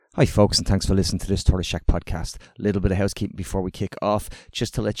Hi folks, and thanks for listening to this Tortoise Shack podcast. A little bit of housekeeping before we kick off,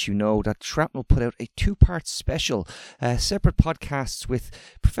 just to let you know that Shrapnel put out a two-part special, separate podcasts with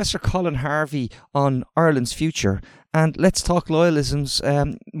Professor Colin Harvey on Ireland's future and Let's Talk Loyalism's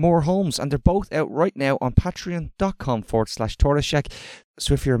More Homes, and they're both out right now on patreon.com/Tortoise Shack.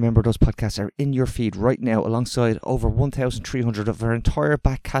 So if you remember, those podcasts are in your feed right now alongside over 1,300 of our entire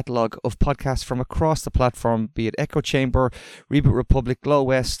back catalogue of podcasts from across the platform, be it Echo Chamber, Reboot Republic, Glow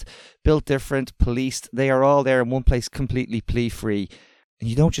West, Built Different, Policed. They are all there in one place, completely plea-free. And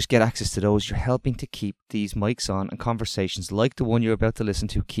you don't just get access to those, you're helping to keep these mics on and conversations like the one you're about to listen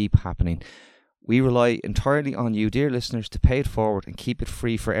to keep happening. We rely entirely on you, dear listeners, to pay it forward and keep it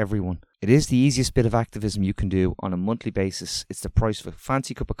free for everyone. It is the easiest bit of activism you can do on a monthly basis. It's the price of a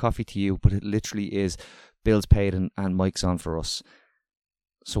fancy cup of coffee to you, but it literally is bills paid and mics on for us.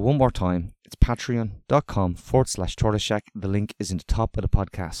 So one more time, it's patreon.com/Tortoise Shack. The link is in the top of the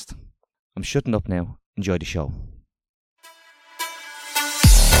podcast. I'm shutting up now. Enjoy the show.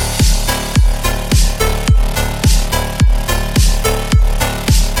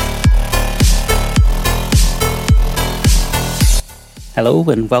 Hello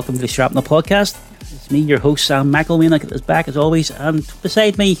and welcome to the Shrapnel podcast. It's me, your host Sam McElwain, is back as always, and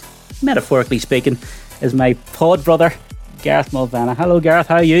beside me, metaphorically speaking, is my pod brother, Gareth Mulvanna. Hello Gareth,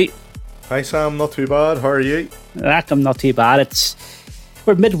 how are you? Hi Sam, not too bad, how are you? I'm not too bad.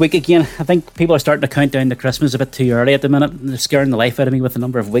 We're midweek again. I think people are starting to count down to Christmas a bit too early at the minute. They're scaring the life out of me with the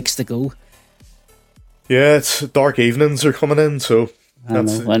number of weeks to go. Yeah, it's dark evenings are coming in, so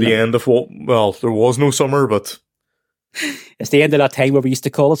that's the end of there was no summer, but it's the end of that time where we used to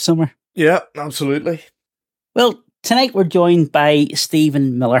call it summer. Yeah, absolutely. Well, tonight we're joined by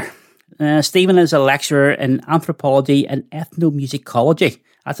Stephen Millar. Stephen is a lecturer in anthropology and ethnomusicology.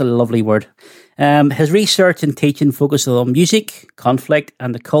 That's a lovely word. His research and teaching focuses on music, conflict,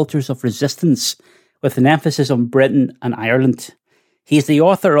 and the cultures of resistance, with an emphasis on Britain and Ireland. He's the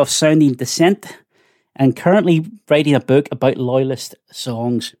author of Sounding Dissent and currently writing a book about loyalist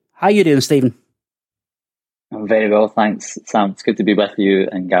songs. How are you doing, Stephen? I'm very well, thanks, Sam. It's good to be with you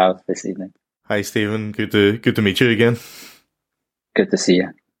and Gareth this evening. Hi, Stephen. Good to meet you again. Good to see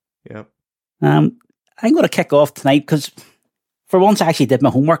you. Yeah. I'm going to kick off tonight because, for once, I actually did my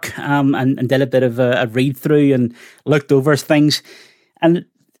homework and did a bit of a read through and looked over things. And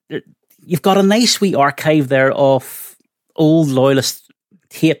you've got a nice wee archive there of old loyalist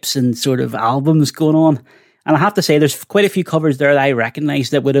tapes and sort of albums going on. And I have to say, there's quite a few covers there that I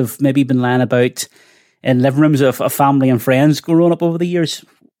recognise that would have maybe been lying about in living rooms of family and friends growing up over the years.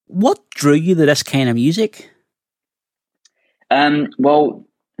 What drew you to this kind of music? Well,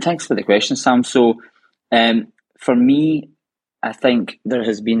 thanks for the question, Sam. So, for me, I think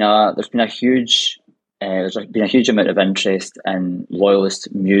there's been a huge amount of interest in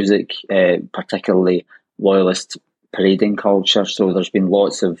loyalist music, particularly loyalist parading culture. So there's been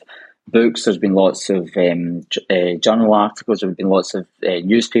lots of books, there's been lots of journal articles, there's been lots of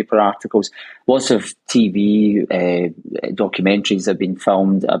newspaper articles, lots of TV documentaries have been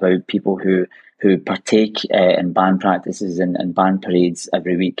filmed about people who partake in band practices and band parades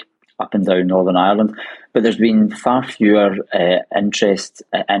every week up and down Northern Ireland. But there's been far fewer interest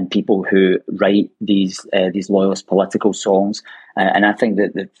in people who write these loyalist political songs, and I think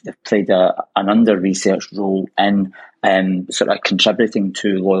that they've played an under-researched role in sort of contributing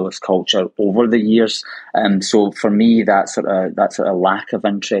to loyalist culture over the years. So for me, that sort of lack of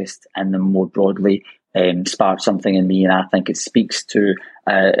interest in them more broadly sparked something in me, and I think it speaks to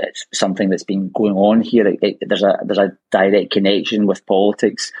something that's been going on here. There's a direct connection with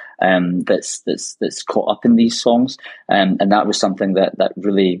politics that's caught up in these songs, and that was something that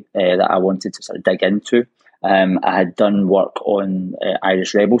really that I wanted to sort of dig into. I had done work on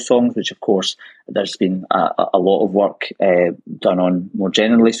Irish rebel songs, which of course there's been a lot of work done on more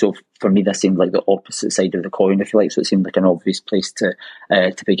generally. So for me, this seemed like the opposite side of the coin, if you like. So it seemed like an obvious place to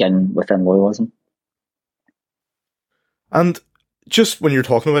begin within loyalism. And just when you're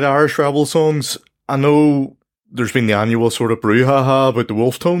talking about Irish rebel songs, I know there's been the annual sort of brouhaha about the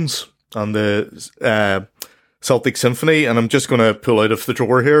Wolf Tones and the Celtic Symphony, and I'm just going to pull out of the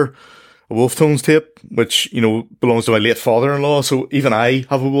drawer here a Wolf Tones tape, which, you know, belongs to my late father-in-law, so even I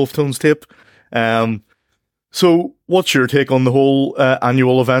have a Wolf Tones tape. So what's your take on the whole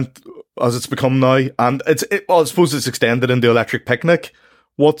annual event as it's become now? And I suppose it's extended into Electric Picnic.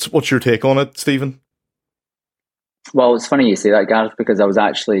 What's your take on it, Stephen? Well, it's funny you say that, Gareth, because I was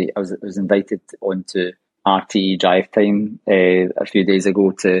invited onto RTE Drive Time a few days ago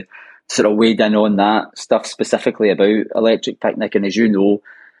to sort of wade in on that stuff specifically about Electric Picnic. And as you know,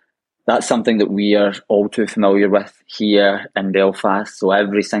 that's something that we are all too familiar with here in Belfast. So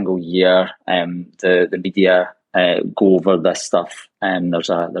every single year, the media go over this stuff, and there's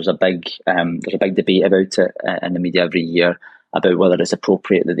a big debate about it in the media every year about whether it's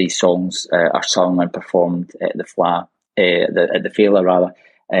appropriate that these songs are sung and performed at the Féile rather,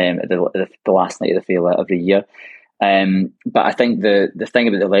 at the last night of the Féile every year. But I think the thing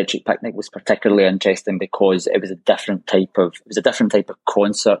about the Electric Picnic was particularly interesting because it was a different type of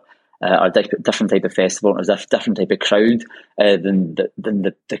concert, or a different type of festival. It was a different type of crowd than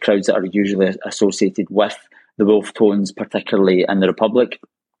the crowds that are usually associated with the Wolf Tones, particularly in the Republic.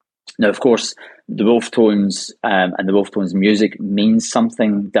 Now, of course, the Wolf Tones and the Wolf Tones music means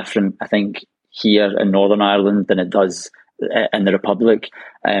something different, I think, here in Northern Ireland than it does in the Republic.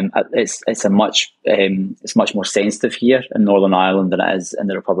 It's much more sensitive here in Northern Ireland than it is in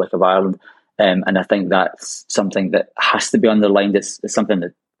the Republic of Ireland, and I think that's something that has to be underlined. It's something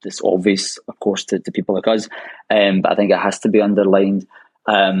that's obvious, of course, to people like us, but I think it has to be underlined.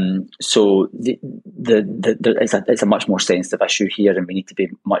 So it's a much more sensitive issue here, and we need to be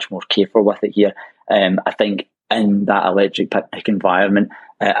much more careful with it here. I think in that Electric Picnic environment,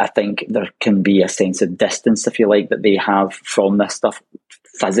 I think there can be a sense of distance, if you like, that they have from this stuff,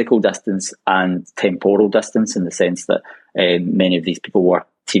 physical distance and temporal distance, in the sense that many of these people were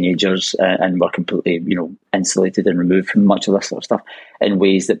teenagers and were completely, insulated and removed from much of this sort of stuff in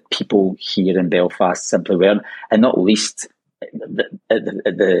ways that people here in Belfast simply weren't, and not least at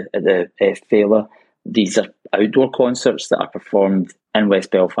the Féile. These are outdoor concerts that are performed in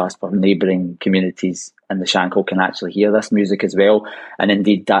West Belfast, where neighbouring communities in the Shankill can actually hear this music as well. And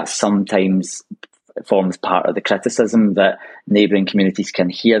indeed, that sometimes forms part of the criticism, that neighbouring communities can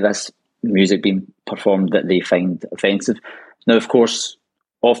hear this music being performed that they find offensive. Now, of course,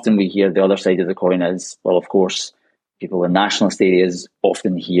 often we hear the other side of the coin is, well, of course, people in nationalist areas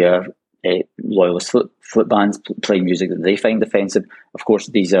often hear loyalist flute bands play music that they find offensive. Of course,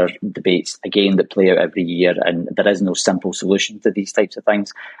 these are debates, again, that play out every year, and there is no simple solution to these types of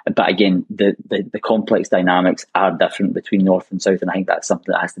things. But again, the complex dynamics are different between North and South, and I think that's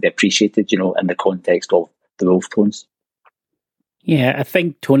something that has to be appreciated, in the context of the Wolf Tones. Yeah, I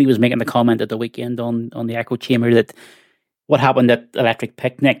think Tony was making the comment at the weekend on the Echo Chamber that what happened at Electric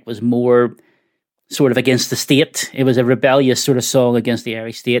Picnic was more sort of against the state. It was a rebellious sort of song against the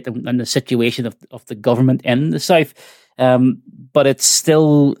Irish state and the situation of the government in the South. But it's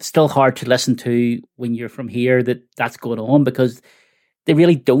still hard to listen to when you're from here that's going on, because they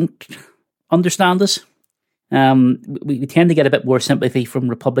really don't understand us. We tend to get a bit more sympathy from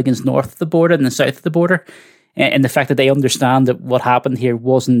Republicans north of the border than the south of the border, and the fact that they understand that what happened here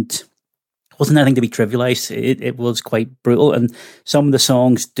wasn't anything to be trivialized. It was quite brutal, and some of the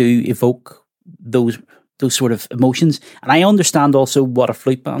songs do evoke those sort of emotions. And I understand also what a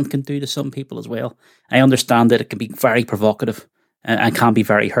flute band can do to some people as well. I understand that it can be very provocative and can be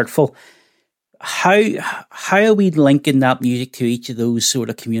very hurtful. How are we linking that music to each of those sort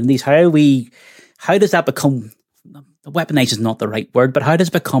of communities? How does that become, weaponized is not the right word, but how does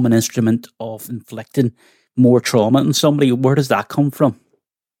it become an instrument of inflicting more trauma on somebody? Where does that come from?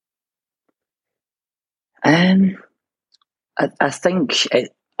 I think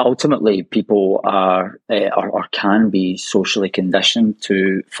ultimately people are or can be socially conditioned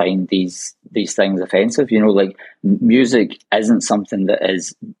to find these things offensive. Like, music isn't something that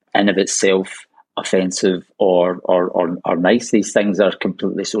is in of itself offensive or nice. These things are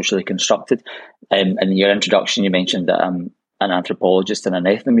completely socially constructed. In your introduction, you mentioned that I'm an anthropologist and an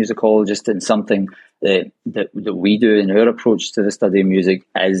ethnomusicologist, and something that we do in our approach to the study of music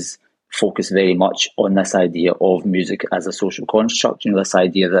is focus very much on this idea of music as a social construct. This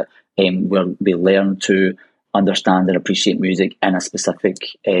idea that we learn to understand and appreciate music in a specific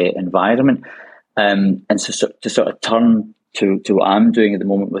environment. And so to sort of turn to what I'm doing at the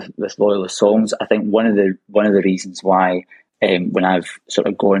moment with Loyalist Songs, I think one of the reasons why when I've sort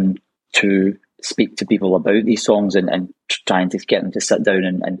of gone to speak to people about these songs and trying to get them to sit down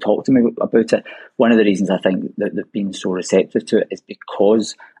and talk to me about it, one of the reasons I think that they've been so receptive to it is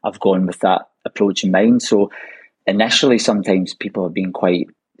because I've gone with that approach in mind. So initially, sometimes people have been quite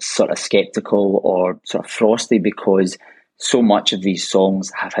sort of skeptical or sort of frosty, because so much of these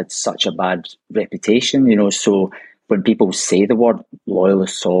songs have had such a bad reputation. So when people say the word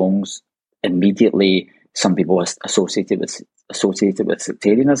Loyalist Songs, immediately some people associate it with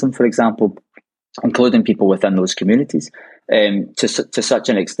sectarianism, for example, including people within those communities, to such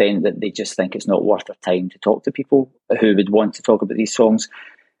an extent that they just think it's not worth their time to talk to people who would want to talk about these songs.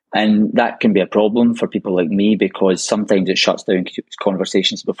 And that can be a problem for people like me, because sometimes it shuts down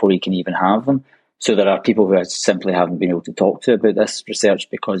conversations before you can even have them. So there are people who I simply haven't been able to talk to about this research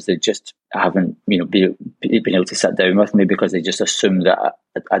because they just haven't, been able to sit down with me because they just assume that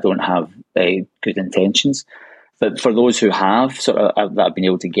I don't have good intentions. But for those who have that have been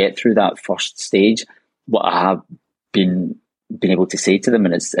able to get through that first stage, what I have been able to say to them,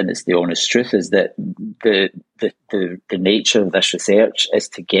 and it's the honest truth, is that the nature of this research is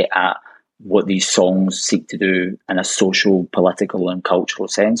to get at what these songs seek to do in a social, political, and cultural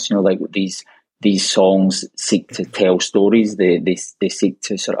sense. Like these songs seek to tell stories. They seek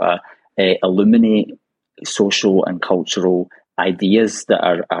to sort of illuminate social and cultural ideas that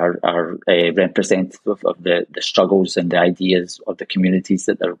are representative of the struggles and the ideas of the communities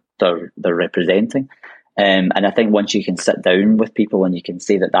that they're representing. And I think once you can sit down with people and you can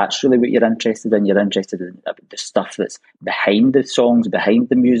say that that's really what you're interested in the stuff that's behind the songs, behind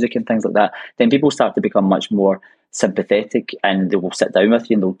the music and things like that, then people start to become much more sympathetic, and they will sit down with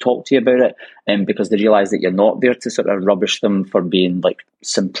you and they'll talk to you about it, because they realise that you're not there to sort of rubbish them for being like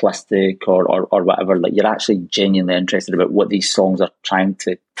simplistic or whatever. Like, you're actually genuinely interested about what these songs are trying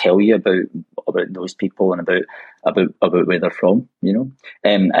to tell you about those people and about where they're from,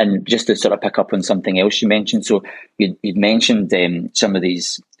 and just to sort of pick up on something else you mentioned. So you'd mentioned some of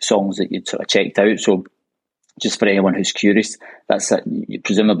these songs that you'd sort of checked out. So just for anyone who's curious, that's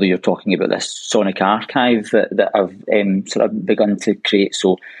presumably you're talking about this sonic archive that I've sort of begun to create.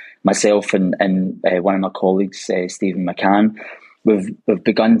 So myself and one of my colleagues, Stephen McCann, we've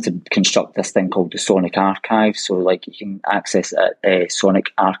begun to construct this thing called the Sonic Archive. So like you can access it at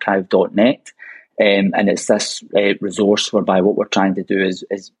sonicarchive.net. And it's this resource whereby what we're trying to do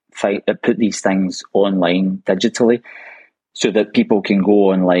is put these things online digitally, so that people can go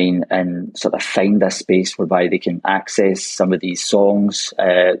online and sort of find a space whereby they can access some of these songs,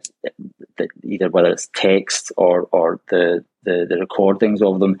 either whether it's text or the recordings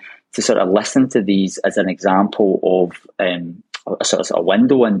of them, to sort of listen to these as an example of a sort of a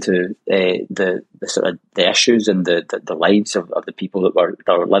window into the sort of the issues and the lives of the people that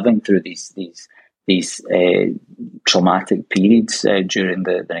are living through these traumatic periods during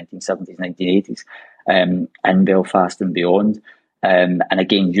the 1970s, 1980s. In Belfast and beyond, and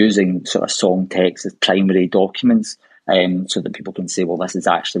again using sort of song text as primary documents, so that people can say, well, this is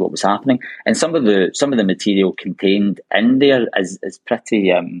actually what was happening. And some of the material contained in there is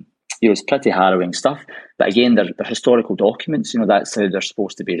pretty it's pretty harrowing stuff. But again, they're historical documents. That's how they're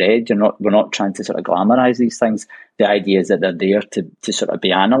supposed to be read. We're not trying to sort of glamorize these things. The idea is that they're there to sort of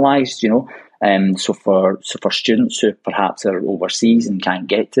be analysed. So for students who perhaps are overseas and can't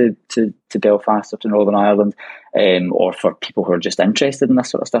get to Belfast or to Northern Ireland, or for people who are just interested in this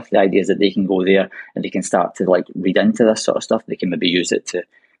sort of stuff, the idea is that they can go there and they can start to like read into this sort of stuff. They can maybe use it to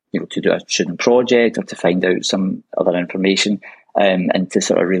do a student project or to find out some other information, and to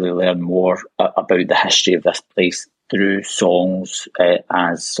sort of really learn more about the history of this place through songs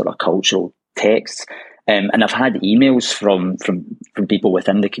as sort of cultural texts. And I've had emails from people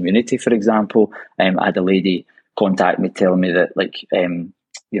within the community. For example, I had a lady contact me telling me that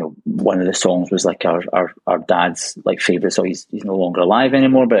one of the songs was like our dad's like favourite song. He's no longer alive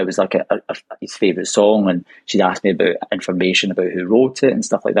anymore, but it was like his favourite song, and she'd asked me about information about who wrote it and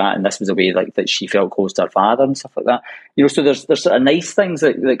stuff like that. And this was a way like that she felt close to her father and stuff like that. So there's sort of nice things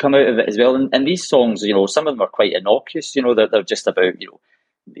that come out of it as well. And these songs, some of them are quite innocuous. They're just about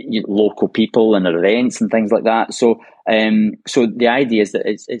local people and events and things like that. So the idea is that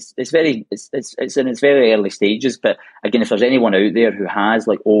it's in its very early stages. But again, if there's anyone out there who has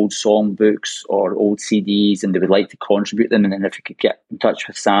like old songbooks or old CDs and they would like to contribute them, and then if you could get in touch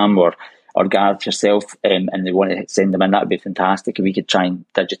with Sam or Gareth yourself, and they want to send them in, that would be fantastic. And we could try and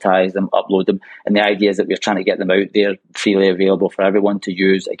digitise them, upload them. And the idea is that we're trying to get them out there freely available for everyone to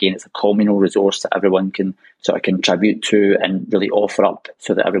use. Again, it's a communal resource that everyone can sort of contribute to and really offer up,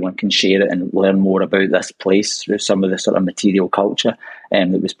 so that everyone can share it and learn more about this place through some of the sort of material culture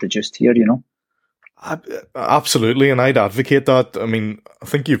that was produced here, Absolutely, and I'd advocate that. I mean, I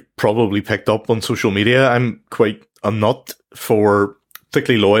think you've probably picked up on social media. I'm quite a nut for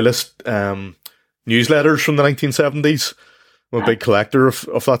particularly loyalist newsletters from the 1970s. I'm a big collector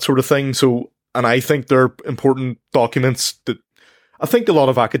of that sort of thing. So, and I think they're important documents that I think a lot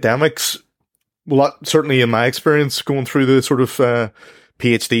of academics, well, certainly in my experience going through the sort of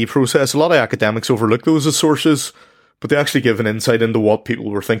PhD process, a lot of academics overlook those as sources, but they actually give an insight into what people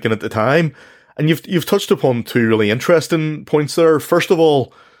were thinking at the time. And you've touched upon two really interesting points there. First of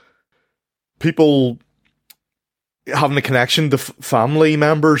all, people having a connection to family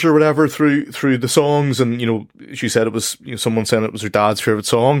members or whatever through the songs, and as you said, it was someone saying it was her dad's favorite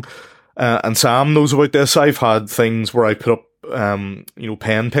song, and Sam knows about this. I've had things where I put up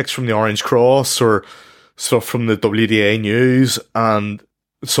pen picks from the Orange Cross or stuff from the WDA News, and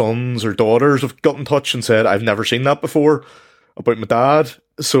sons or daughters have got in touch and said, I've never seen that before about my dad.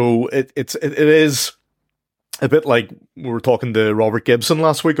 So it is a bit like we were talking to Robert Gibson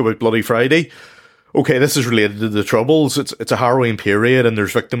last week about Bloody Friday. Okay, this is related to the Troubles. It's a harrowing period and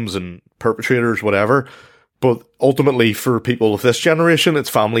there's victims and perpetrators, whatever. But ultimately, for people of this generation, it's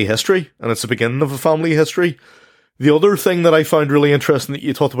family history, and it's the beginning of a family history. The other thing that I found really interesting that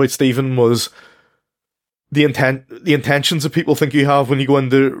you talked about, Stephen, was the intentions that people think you have when you go in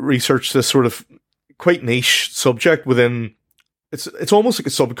to research this sort of quite niche subject within. It's almost like a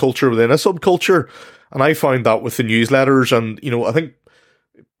subculture within a subculture, and I found that with the newsletters, and I think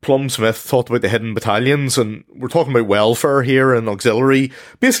Plum Smith talked about the hidden battalions, and we're talking about welfare here and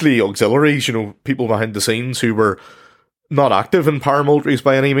basically auxiliaries, people behind the scenes who were not active in paramilitaries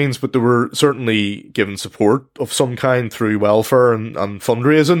by any means, but they were certainly given support of some kind through welfare and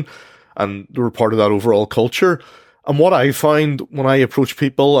fundraising, and they were part of that overall culture. And what I find when I approach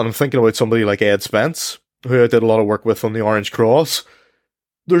people, and I'm thinking about somebody like Ed Spence, who I did a lot of work with on the Orange Cross,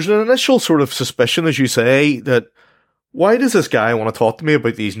 there's an initial sort of suspicion, as you say, that why does this guy want to talk to me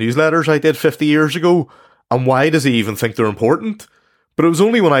about these newsletters I did 50 years ago? And why does he even think they're important? But it was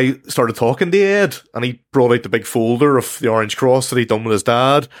only when I started talking to Ed, and he brought out the big folder of the Orange Cross that he'd done with his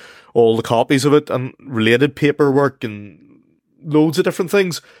dad, all the copies of it, and related paperwork and loads of different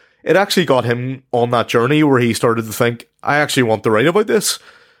things. It actually got him on that journey where he started to think, I actually want to write about this.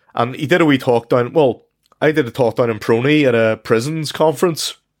 And he did a wee talk down, I did a talk down in Prony at a prisons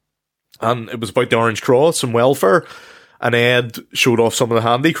conference, and it was about the Orange Cross and welfare. And Ed showed off some of the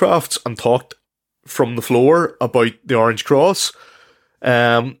handicrafts and talked from the floor about the Orange Cross.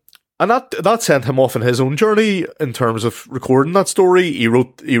 And that sent him off on his own journey in terms of recording that story. He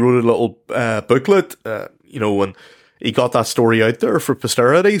wrote a little booklet, and he got that story out there for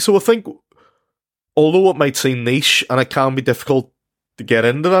posterity. So I think, although it might seem niche and it can be difficult to get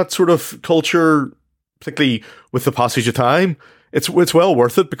into that sort of culture, particularly with the passage of time, it's well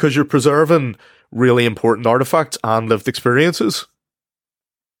worth it because you're preserving really important artifacts and lived experiences.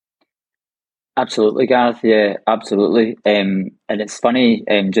 Absolutely, Gareth. Yeah, absolutely. And it's funny.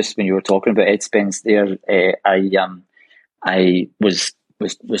 Just when you were talking about Ed Spence there, I was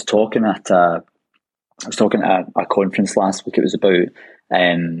talking at a conference last week. It was about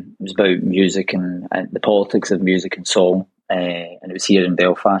music and the politics of music and song, and it was here in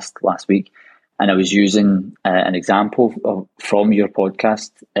Belfast last week. And I was using an example from your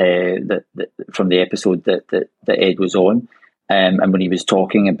podcast, from the episode that Ed was on, and when he was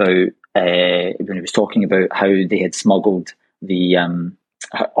talking about how they had smuggled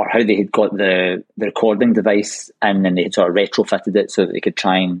or how they had got the recording device in, and they had sort of retrofitted it so that they could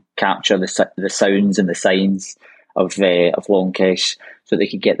try and capture the sounds and the signs of Longkesh, so they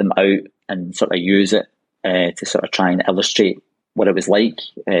could get them out and sort of use it to sort of try and illustrate what it was like,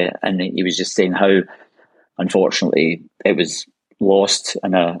 and he was just saying how, unfortunately, it was lost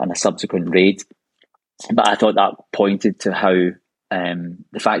in a subsequent raid. But I thought that pointed to how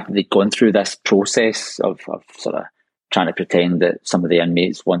the fact that they'd gone through this process of sort of trying to pretend that some of the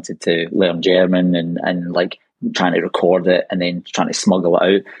inmates wanted to learn German and like trying to record it and then trying to smuggle it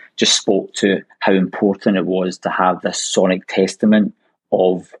out, just spoke to how important it was to have this sonic testament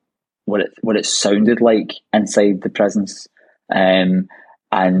of what it sounded like inside the prisons. And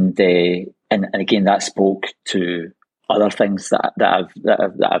again, that spoke to other things that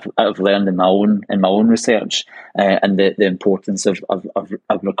I've learned in my own research, and the importance of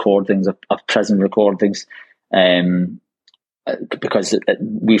recordings, of prison recordings, because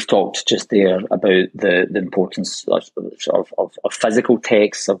we've talked just there about the importance of physical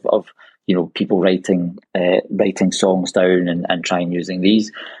texts, of people writing songs down and trying using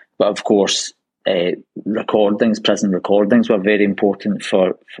these, but of course. Prison recordings were very important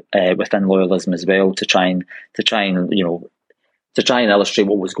for within loyalism as well, to try and illustrate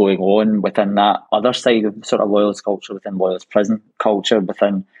what was going on within that other side of sort of loyalist culture, within loyalist prison culture,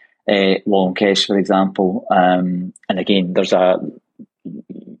 within Longkesh, for example. And again, there's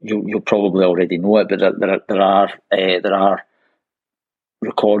you'll probably already know it, but there are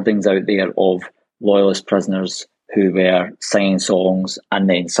recordings out there of loyalist prisoners who were singing songs and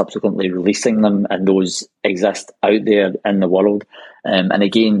then subsequently releasing them, and those exist out there in the world. And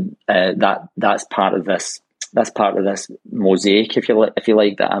again, that's part of this. That's part of this mosaic, if you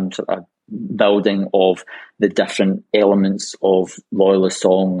like, that I'm sort of building of the different elements of loyalist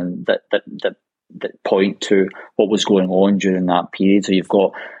song, and that point to what was going on during that period. So you've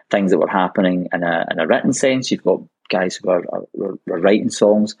got things that were happening in a written sense. You've got guys who were writing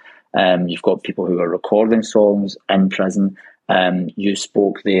songs. You've got people who are recording songs in prison, You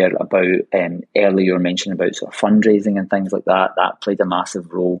spoke there about earlier, you were mentioning about sort of fundraising and things like that. That played a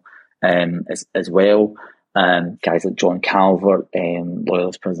massive role as well. Guys like John Calvert,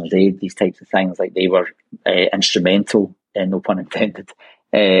 Loyalist Prisoners Aid, these types of things, like they were instrumental, no pun intended,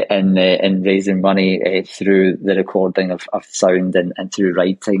 in raising money through the recording of sound and through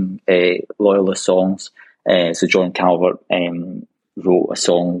writing Loyalist songs. So John Calvert wrote a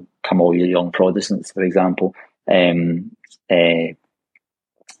song, "Come All You Young Protestants," for example,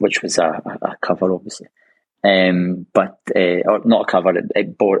 which was a cover, obviously. But or not a cover.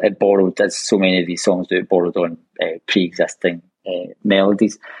 It borrowed, as so many of these songs do, it borrowed on pre-existing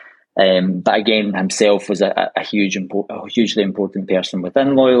melodies. But again, himself was a hugely important person within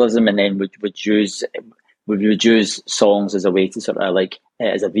loyalism, and then would use songs as a way to sort of like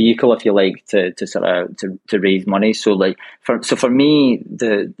as a vehicle, if you like, to sort of to raise money. So like for me,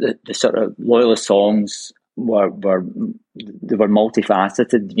 the sort of loyalist songs were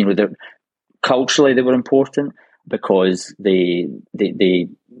multifaceted. You know, culturally they were important because they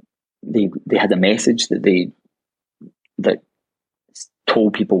had a message that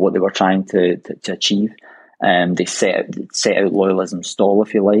told people what they were trying to achieve. They set out loyalism stall,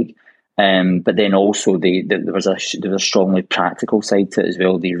 if you like. But then also there was a strongly practical side to it as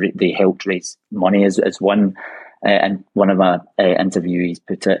well. They helped raise money as one, and one of my interviewees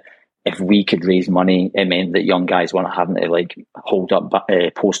put it, if we could raise money, it meant that young guys weren't having to like hold up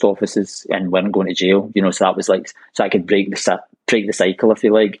post offices and weren't going to jail. You know, so that was like, so I could break the cycle, if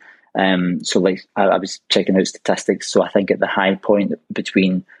you like. So like I was checking out statistics. So I think at the high point,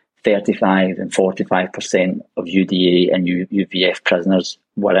 between 35 and 45% of UDA and UVF prisoners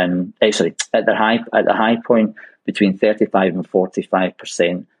were in. At the high point, between 35 and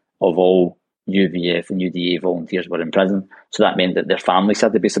 45% of all UVF and UDA volunteers were in prison. So that meant that their families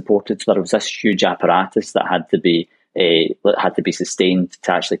had to be supported. So there was this huge apparatus that had to be sustained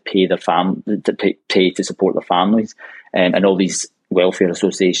to actually pay their pay to support their families, and all these welfare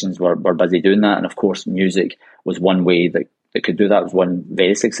associations were busy doing that. And of course, music was one way that could do that. It was one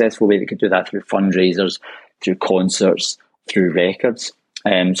very successful way that could do that, through fundraisers, through concerts, through records.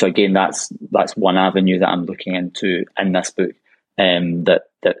 So again, that's one avenue that I'm looking into in this book. That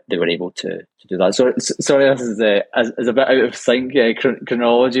they were able to do that. So sorry, this is a bit out of sync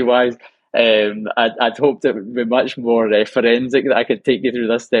chronology wise. I'd hoped it would be much more forensic, that I could take you through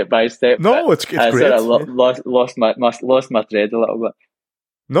this step by step. No, it's great. Sort of lost my thread a little bit.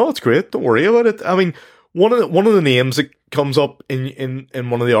 No, it's great. Don't worry about it. I mean, one of the names that comes up in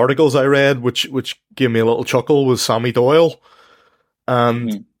one of the articles I read, which gave me a little chuckle, was Sammy Doyle.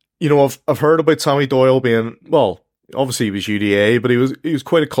 And you know, I've heard about Sammy Doyle being, well, obviously he was UDA, but he was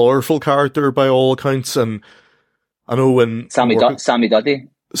quite a colourful character by all accounts. And I know when Sammy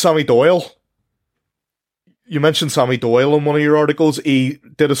Doyle. You mentioned Sammy Doyle in one of your articles. He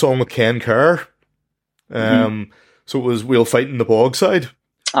did a song with Ken Kerr. So it was "We'll Fight in the Bogside."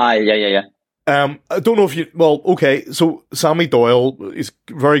 Yeah. I don't know if you... Well, okay, so Sammy Doyle is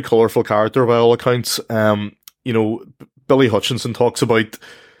a very colourful character by all accounts. You know, Billy Hutchinson talks about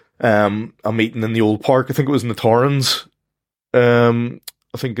a meeting in the old park. I think it was in the Torrens. I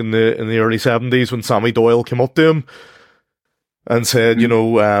think in the early 70s, when Sammy Doyle came up to him and said, you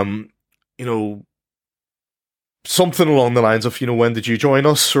know, something along the lines of, you know, when did you join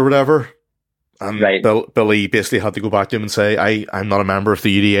us or whatever? And right. Billy basically had to go back to him and say, I'm not a member of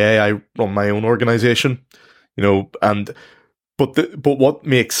the UDA. I run my own organisation, you know. But what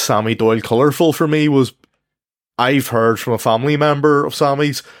makes Sammy Doyle colourful for me was, I've heard from a family member of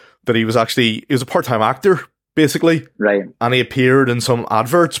Sammy's that he was a part-time actor, basically. Right. And he appeared in some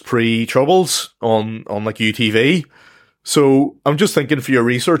adverts pre-Troubles on like UTV. So I'm just thinking, for your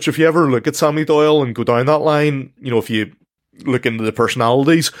research, if you ever look at Sammy Doyle and go down that line, you know, if you look into the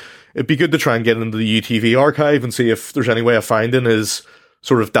personalities, it'd be good to try and get into the UTV archive and see if there's any way of finding his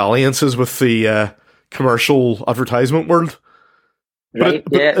sort of dalliances with the commercial advertisement world. Right.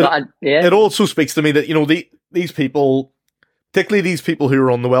 But it also speaks to me that, you know, these people, particularly these people who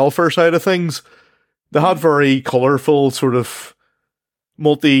are on the welfare side of things, they had very colourful, sort of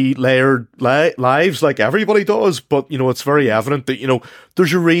multi-layered lives like everybody does. But, you know, it's very evident that, you know,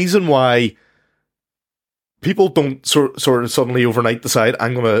 there's a reason why people don't sort of suddenly overnight decide,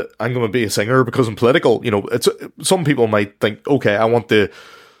 I'm gonna be a singer because I'm political. You know, it's, some people might think, okay, I want to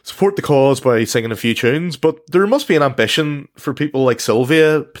support the cause by singing a few tunes, but there must be an ambition for people like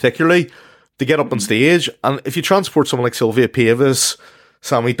Sylvia, particularly, to get up on stage. And if you transport someone like Sylvia Pavis,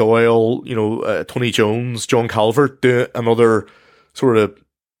 Sammy Doyle, you know, Tony Jones, John Calvert to another sort of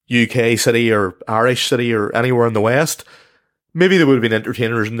UK city or Irish city or anywhere in the West, maybe they would have been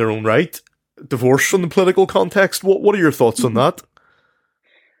entertainers in their own right. divorced from the political context. What are your thoughts on that?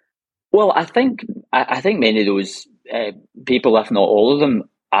 Well, I think many of those people, if not all of them,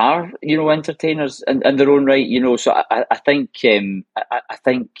 are entertainers in their own right. So I think I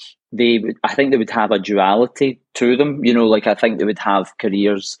think they would have a duality to them. Like I think they would have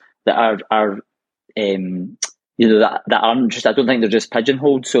careers that are that aren't just. I don't think they're just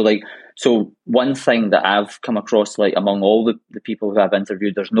pigeonholed. So one thing that I've come across, like among all the people who I've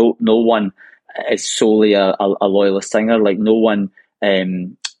interviewed, there's no one is solely a loyalist singer. Like no one.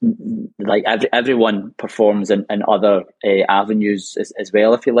 Like everyone performs in other avenues as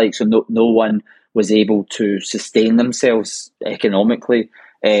well, if you like. So no one was able to sustain themselves economically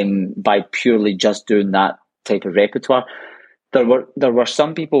by purely just doing that type of repertoire. There were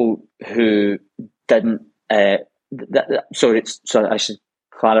some people who didn't. So I should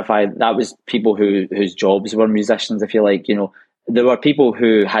clarify. That was people whose jobs were musicians, if you like. There were people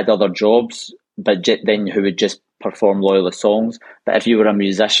who had other jobs, but then who would just perform loyalist songs. But if you were a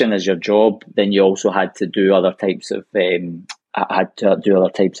musician as your job, then you also had to do other types of gigs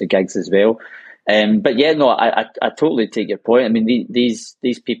as well. But yeah, no, I totally take your point. I mean, these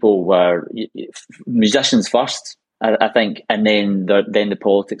people were musicians first, I think, and then the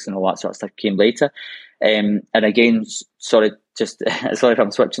politics and all that sort of stuff came later. And again, sorry if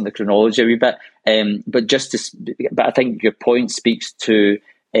I'm switching the chronology a wee bit. But I think your point speaks to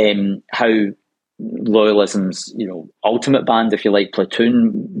how Loyalism's, ultimate band, if you like,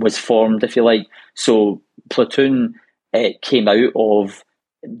 Platoon, was formed, if you like. So Platoon came out of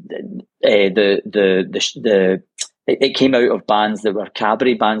it came out of bands that were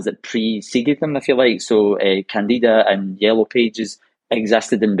cabaret bands that preceded them, if you like. So Candida and Yellow Pages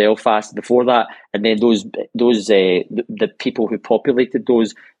existed in Belfast before that, and then the people who populated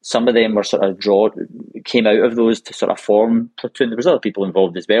those, some of them were sort of came out of those to sort of form Platoon. There was other people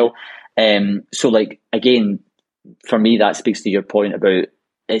involved as well. So like again, for me, that speaks to your point about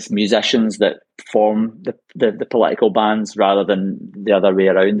it's musicians that form the political bands rather than the other way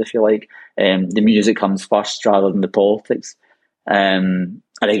around, if you like. The music comes first rather than the politics. And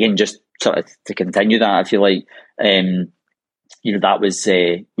again, just sort of to continue that, I feel like that was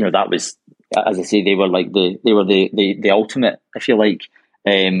as I say, they were like the ultimate, I feel like.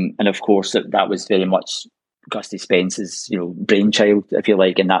 And of course that was very much Gusty Spence's brainchild, if you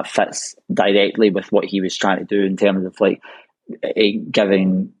like, and that fits directly with what he was trying to do in terms of like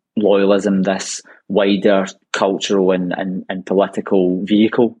giving loyalism this wider cultural and political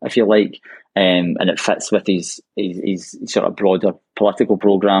vehicle, if you like, and it fits with his sort of broader political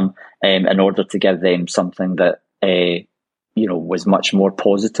program in order to give them something that was much more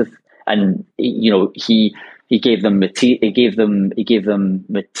positive. And he gave them material.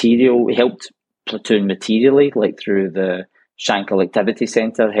 He helped Platoon materially, like through the Shankill Activity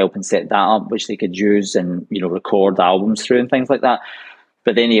Centre, helping set that up, which they could use and record albums through and things like that.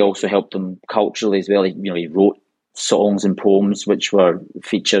 But then he also helped them culturally as well. He wrote songs and poems which were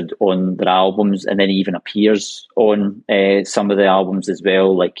featured on their albums, and then he even appears on some of the albums as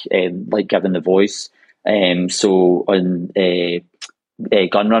well, like Given the Voice. So on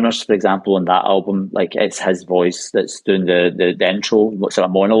Gunrunners, for example, on that album, like it's his voice that's doing the intro, sort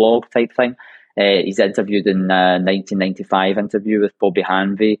of monologue type thing. He's interviewed in a 1995 interview with Bobby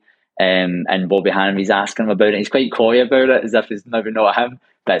Hanvey, and Bobby Hanvey's asking him about it. He's quite coy about it, as if it's maybe not him,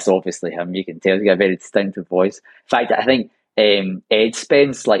 but it's obviously him. You can tell he's got a very distinctive voice. In fact, I think Ed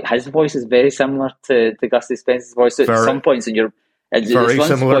Spence, like his voice is very similar to Gusty Spence's voice. So at some points in your very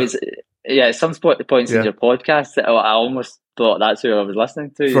similar. Points in your podcast, I almost thought that's who I was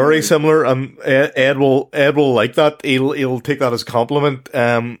listening to. Very similar, and Ed will like that. He'll take that as a compliment.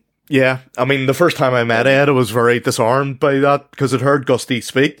 Yeah, I mean, the first time I met Ed, I was very disarmed by that because I'd heard Gusty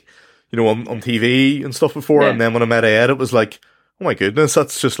speak, on TV and stuff before, and then when I met Ed, it was like, oh my goodness,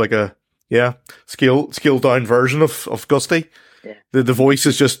 that's just like a scaled down version of Gusty. Yeah. The voice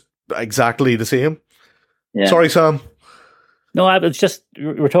is just exactly the same. Yeah. Sorry, Sam. No, it's just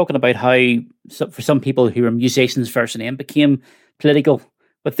we're talking about how for some people who were musicians first and then became political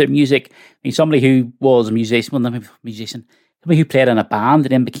with their music. I mean, somebody who was a musician, somebody who played in a band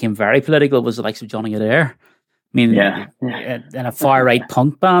and then became very political was the likes of Johnny Adair. I mean, in a far right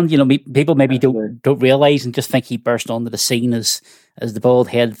punk band, people maybe don't realize and just think he burst onto the scene as the bald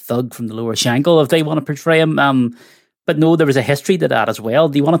head thug from the Lower Shankill, if they want to portray him. But no, there was a history to that as well.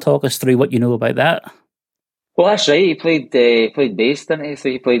 Do you want to talk us through what you know about that? Well, that's right. He played bass, didn't he? So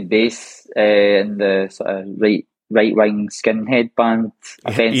he played bass in the sort of right-wing skinhead band,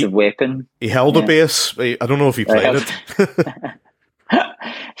 Offensive Weapon. He held a bass. I don't know if he played it.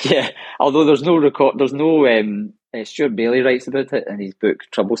 Yeah, although there's no Stuart Bailey writes about it in his book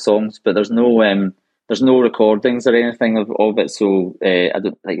Trouble Songs, but there's no recordings or anything of it. So I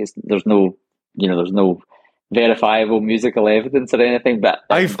don't think there's no verifiable musical evidence or anything. But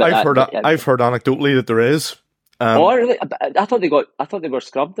I've heard anecdotally that there is. Really? I thought they were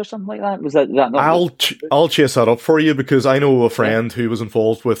scrubbed or something like that. Was that not? I'll chase that up for you, because I know a friend who was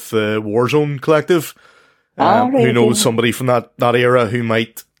involved with the Warzone Collective, who knows somebody from that era who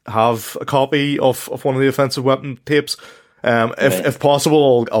might have a copy of one of the offensive weapon tapes. If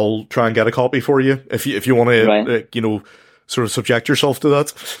possible, I'll try and get a copy for you if you want to sort of subject yourself to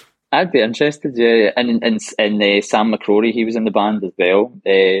that. I'd be interested, yeah. And Sam McCrory, he was in the band as well.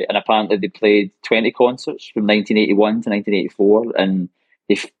 And apparently they played 20 concerts from 1981 to 1984, and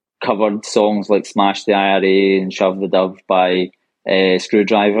they covered songs like Smash the IRA and Shove the Dove by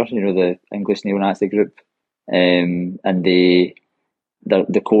Screwdriver, the English neo-Nazi group. And the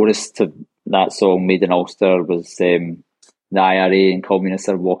chorus to that song, Made in Ulster, was the IRA and communists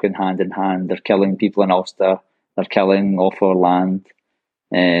are walking hand in hand. They're killing people in Ulster. They're killing off our land.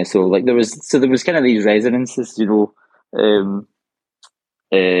 So there was kind of these resonances, that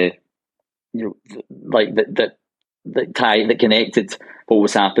connected what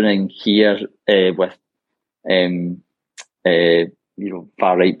was happening here with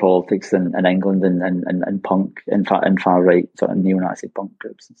far right politics in England and punk and far right sort of neo-Nazi punk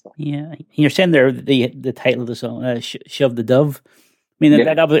groups and stuff. Yeah, you're saying there the title of the song, "Shove the Dove." I mean,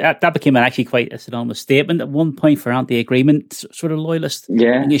 that became actually quite a synonymous statement at one point for anti-agreement sort of loyalists.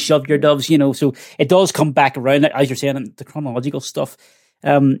 Yeah. And you shoved your doves, so it does come back around, as you're saying, the chronological stuff.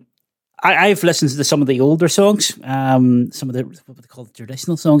 I've listened to some of the older songs, some of the, what they call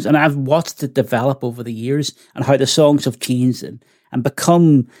traditional songs, and I've watched it develop over the years and how the songs have changed and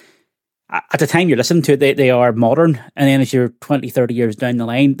become, at the time you're listening to it, they are modern. And then as you're 20, 30 years down the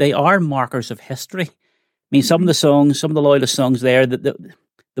line, they are markers of history. I mean, some of the songs, some of the loyalist songs there, the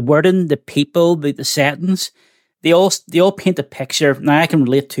wording, the people, the settings, they all paint a picture. Now I can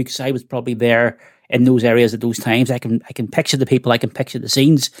relate to, because I was probably there in those areas at those times. I can picture the people, I can picture the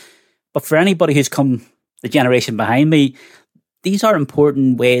scenes. But for anybody who's come the generation behind me, these are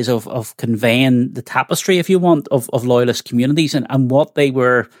important ways of conveying the tapestry, if you want, of loyalist communities and what they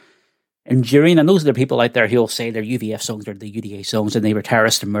were enduring. And those are the people out there who'll say they're UVF songs or the UDA songs and they were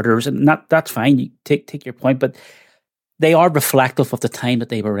terrorists and murderers, and that's fine. You take your point, but they are reflective of the time that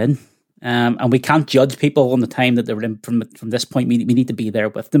they were in. And we can't judge people on the time that they were in from this point. We need to be there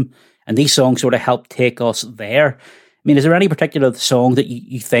with them. And these songs sort of help take us there. I mean, is there any particular song that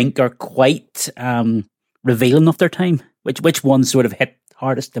you think are quite revealing of their time? Which ones sort of hit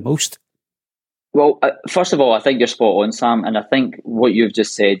hardest the most? Well, first of all, I think you're spot on, Sam, and I think what you've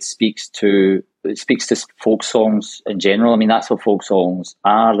just said speaks to folk songs in general. I mean, that's what folk songs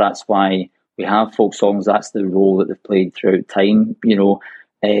are. That's why we have folk songs. That's the role that they've played throughout time.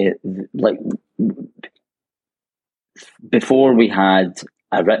 Like before we had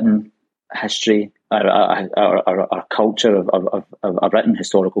a written history, our culture of a written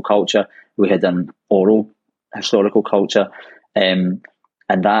historical culture, we had an oral historical culture, and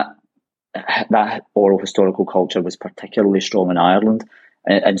that oral historical culture was particularly strong in Ireland,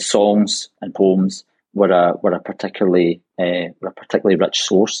 and songs and poems were a particularly rich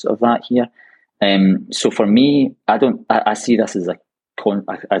source of that here. So for me, I see this as a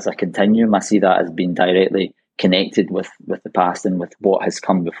continuum. I see that as being directly connected with the past and with what has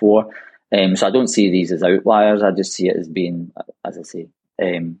come before. So I don't see these as outliers. I just see it as being, as I say,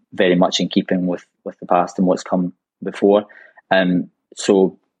 very much in keeping with the past and what's come before.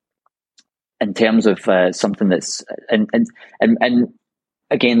 So in terms of something that's and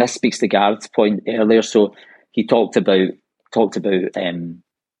again, this speaks to Gareth's point earlier. So he talked about John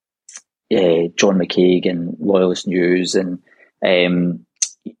McCaig and Loyalist News, and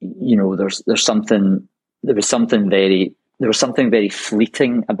there was something very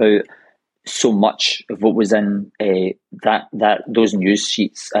fleeting about so much of what was in those news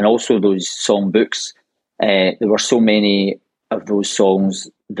sheets and also those song books. There were so many of those songs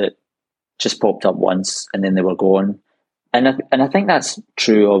that just popped up once and then they were gone, and I think that's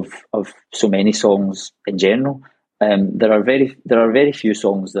true of so many songs in general. There are very few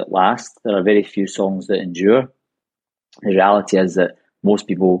songs that last. There are very few songs that endure. The reality is that most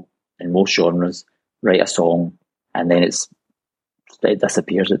people in most genres write a song and then it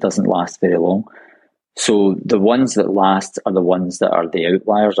disappears. It doesn't last very long. So the ones that last are the ones that are the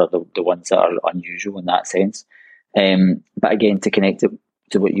outliers, are the ones that are unusual in that sense. But again, to connect it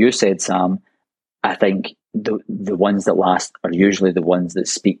to what you said, Sam, I think the ones that last are usually the ones that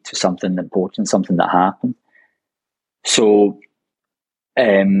speak to something important, something that happened. So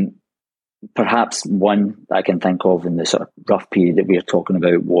perhaps one that I can think of in the sort of rough period that we are talking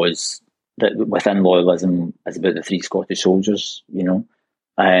about was that within loyalism is about the three Scottish soldiers.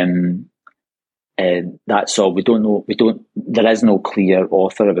 That's all. We don't know. There is no clear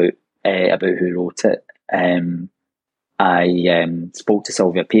author about who wrote it. I spoke to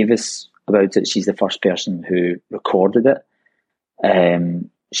Sylvia Pavis about it. She's the first person who recorded it.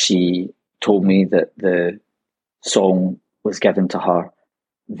 She told me that the song was given to her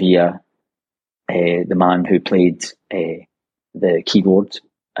via the man who played the keyboard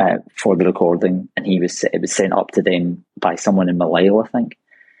for the recording, and it was sent up to them by someone in Millar, I think.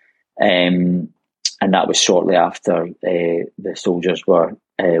 And that was shortly after the soldiers were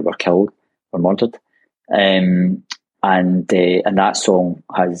killed or murdered. And that song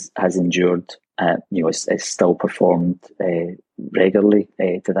has endured. It's still performed regularly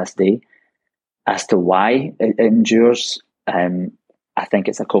to this day. As to why it endures, I think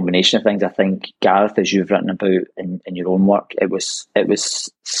it's a combination of things. I think, Gareth, as you've written about in your own work, it was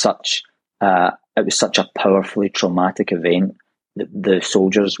such a powerfully traumatic event. The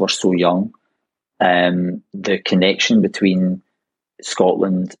soldiers were so young. The connection between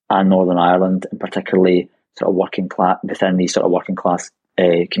Scotland and Northern Ireland, and particularly sort of working class within these sort of working class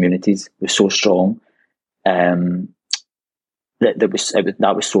communities, was so strong.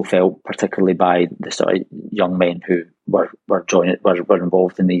 That was so felt, particularly by the sort of young men who were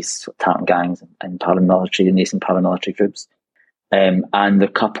involved in these tartan gangs and nascent paramilitary groups. And the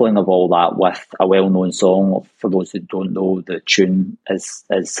coupling of all that with a well-known song, for those who don't know, the tune is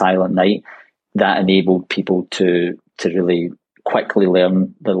Silent Night, that enabled people to really quickly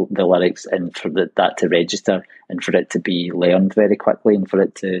learn the lyrics, and for that to register, and for it to be learned very quickly, and for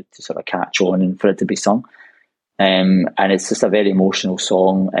it to sort of catch on, and for it to be sung. And it's just a very emotional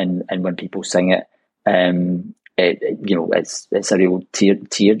song, and when people sing it, it's a real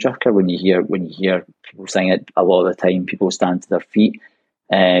tearjerker when you hear people sing it. A lot of the time, people stand to their feet,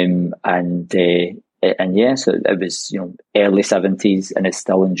 so it was early 70s, and it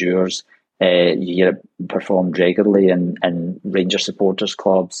still endures. You hear it performed regularly in Ranger supporters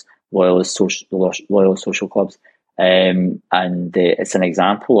clubs, loyalist social clubs, and it's an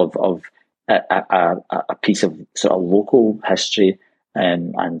example of a piece of sort of local history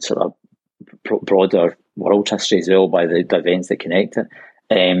and sort of broader world history as well, by the events that connect it,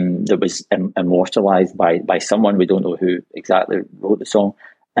 that was immortalised by someone. We don't know who exactly wrote the song,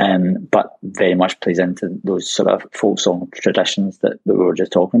 but very much plays into those sort of folk song traditions that we were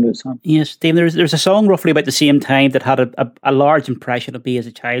just talking about, Sam. Yes, Dave, there's a song roughly about the same time that had a large impression of me as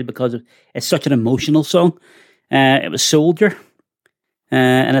a child, because it's such an emotional song. It was Soldier.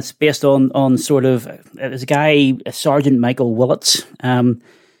 And it's based on sort of, there's a guy, Sergeant Michael Willits,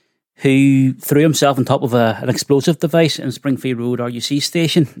 who threw himself on top of an explosive device in Springfield Road RUC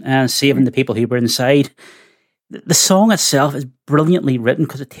station, saving the people who were inside. The song itself is brilliantly written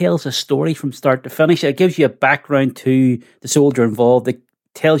because it tells a story from start to finish. It gives you a background to the soldier involved. It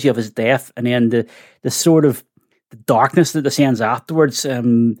tells you of his death, and then the sort of the darkness that descends afterwards,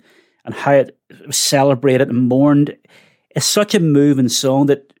 and how it was celebrated and mourned. It's such a moving song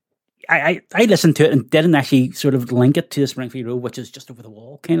that I listened to it and didn't actually sort of link it to the Springfield Road, which is just over the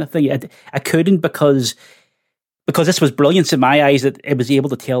wall kind of thing. I couldn't, because this was brilliance in my eyes, that it was able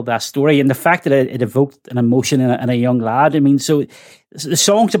to tell that story, and the fact that it evoked an emotion in a young lad. I mean, so the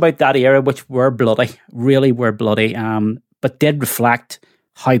songs about that era, which were bloody, really were bloody, but did reflect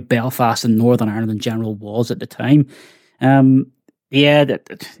how Belfast and Northern Ireland in general was at the time.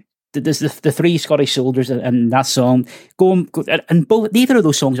 The three Scottish soldiers and that song and both, neither of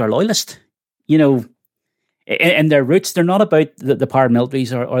those songs are loyalist, in their roots. They're not about the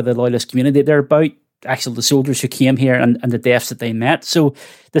paramilitaries or the loyalist community. They're about actually the soldiers who came here and the deaths that they met. So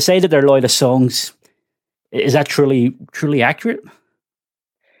to say that they're loyalist songs, is that truly accurate?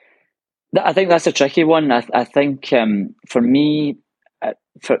 I think that's a tricky one. I think for me,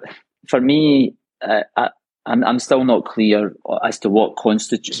 I'm still not clear as to what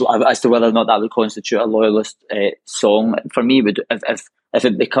constitutes, as to whether or not that would constitute a loyalist song. For me, if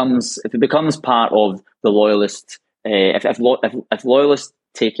it becomes part of the loyalist, if loyalists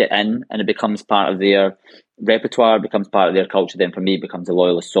take it in and it becomes part of their repertoire, becomes part of their culture, then for me it becomes a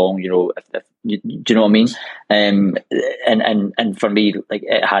loyalist song. Do you know what I mean? And for me, like,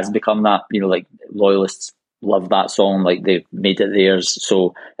 it has become that. Like, loyalists love that song, like they've made it theirs,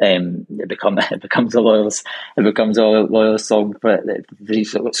 so it becomes a loyalist song for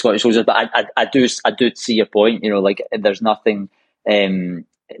the Scottish soldiers. But I do see your point. Like, there's nothing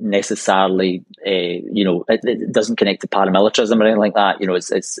necessarily it doesn't connect to paramilitarism or anything like that.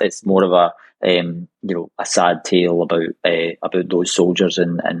 It's more of a sad tale about those soldiers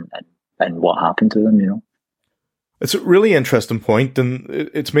and and what happened to them. It's a really interesting point, and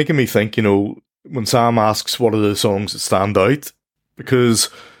it's making me think, when Sam asks what are the songs that stand out, because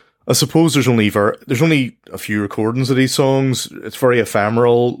I suppose there's only a few recordings of these songs. It's very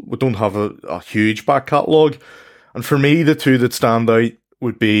ephemeral. We don't have a huge back catalogue. And for me, the two that stand out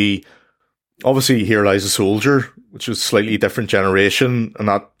would be, obviously, Here Lies a Soldier, which is a slightly different generation, and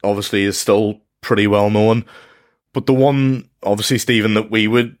that obviously is still pretty well known. But the one, obviously, Stephen,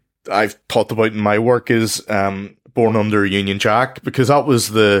 that I've talked about in my work is Born Under Union Jack, because that was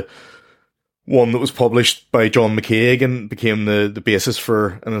the one that was published by John McCaig and became the basis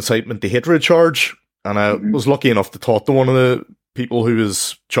for an incitement to hatred charge. And I was lucky enough to talk to one of the people who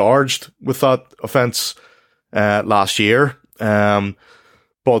was charged with that offence last year.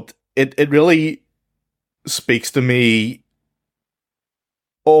 But it really speaks to me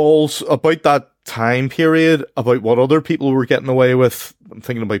all about that time period, about what other people were getting away with. I'm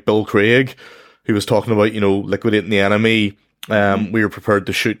thinking about Bill Craig, who was talking about, liquidating the enemy. We were prepared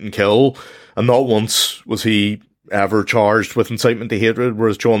to shoot and kill. And not once was he ever charged with incitement to hatred,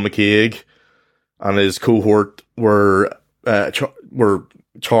 whereas John McCaig and his cohort were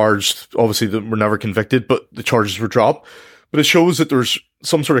charged. Obviously, they were never convicted, but the charges were dropped. But it shows that there's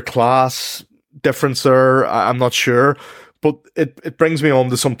some sort of class difference there. I'm not sure. But it brings me on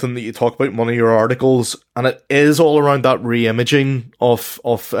to something that you talk about in one of your articles, and it is all around that re-imaging of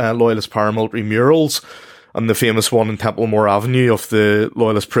Loyalist paramilitary murals, and the famous one in Templemore Avenue of the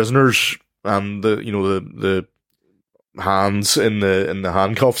Loyalist prisoners and the hands in the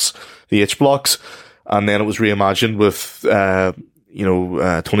handcuffs, the H blocks, and then it was reimagined with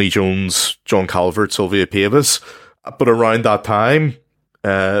Tony Jones, John Calvert, Sylvia Pavis. But around that time,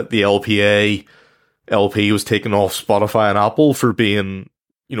 the LP was taken off Spotify and Apple for being,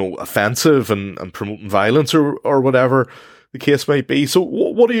 offensive and promoting violence or whatever the case might be.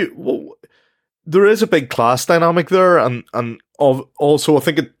 So there is a big class dynamic there, and also I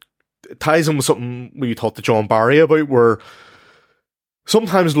think it ties in with something we talked to John Barry about, where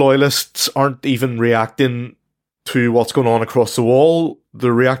sometimes loyalists aren't even reacting to what's going on across the wall.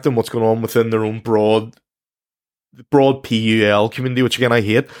 They're reacting what's going on within their own broad PUL community, which again I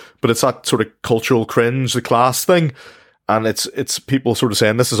hate, but it's that sort of cultural cringe, the class thing, and it's people sort of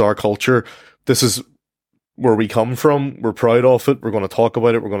saying, this is our culture, this is where we come from, we're proud of it, we're going to talk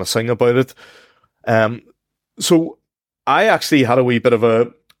about it, we're going to sing about it. So I actually had a wee bit of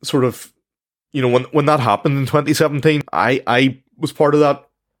a sort of, when that happened in 2017, I was part of that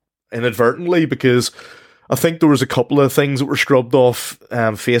inadvertently, because I think there was a couple of things that were scrubbed off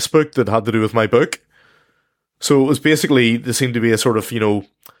Facebook that had to do with my book. So it was basically, there seemed to be a sort of,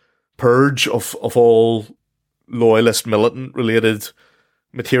 purge of all loyalist militant related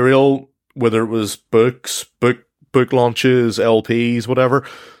material, whether it was books, book launches, LPs, whatever.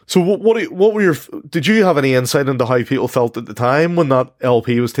 So what were did you have any insight into how people felt at the time when that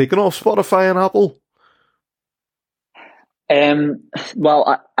LP was taken off Spotify and Apple?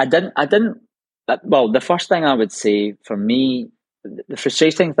 Well, I didn't. Well, the first thing I would say for me, the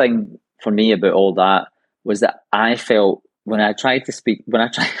frustrating thing for me about all that was that I felt when I tried to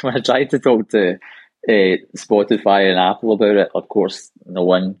talk to Spotify and Apple about it, of course, no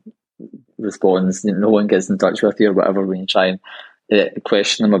one responds, no one gets in touch with you or whatever when you try and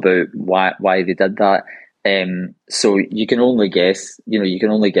question them about why they did that. So you can only guess,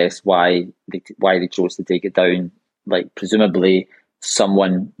 why they chose to take it down. Like, presumably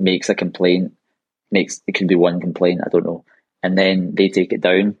someone makes a complaint, it could be one complaint, I don't know, and then they take it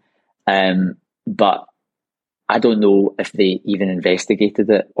down. But I don't know if they even investigated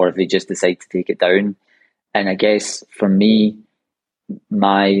it or if they just decide to take it down. And I guess for me,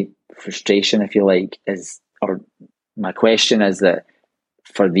 my frustration, if you like, or my question is that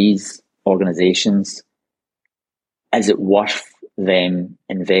for these organisations, is it worth them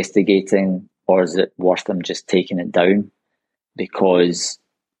investigating, or is it worth them just taking it down? Because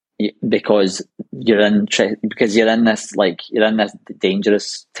you're in this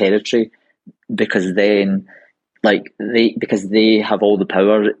dangerous territory, because then because they have all the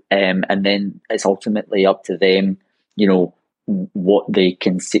power, and then it's ultimately up to them, what they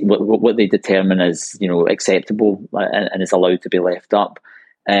can see, what they determine as acceptable and is allowed to be left up,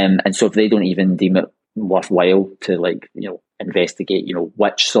 and so if they don't even deem it worthwhile to investigate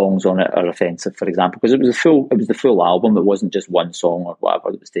which songs on it are offensive, for example, because it was the full album, it wasn't just one song or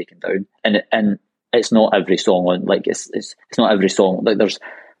whatever that was taken down, and it's not every song on it's not every song,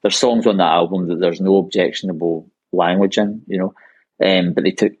 there's songs on that album that there's no objectionable language in, but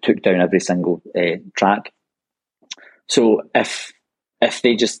they took down every single track. So if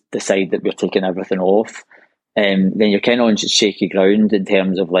they just decide that we're taking everything off, then you're kind of on shaky ground in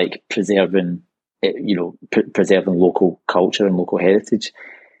terms of like preserving, preserving local culture and local heritage.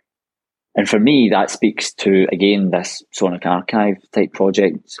 And for me, that speaks to, again, this Sonic Archive type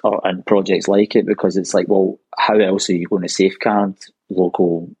project and projects like it, because it's like, well, how else are you going to safeguard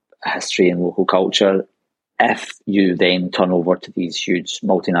local history and local culture if you then turn over to these huge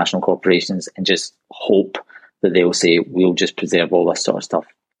multinational corporations and just hope that they'll say, we'll just preserve all this sort of stuff,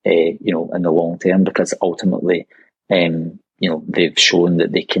 in the long term, because ultimately, they've shown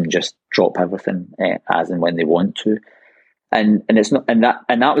that they can just drop everything as and when they want to. And it's not, and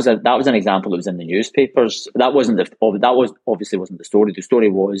that was an example that was in the newspapers. That obviously wasn't the story. The story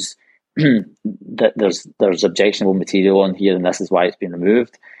was that there's objectionable material on here, and this is why it's been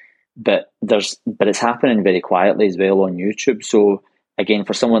removed. But it's happening very quietly as well on YouTube. So again,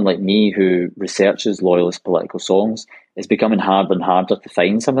 for someone like me who researches loyalist political songs, it's becoming harder and harder to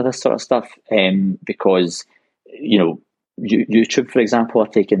find some of this sort of stuff, because YouTube, for example, are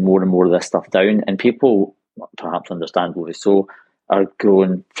taking more and more of this stuff down, and people, perhaps understandably so, are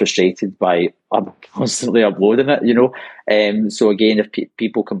growing frustrated by constantly uploading it, so again, if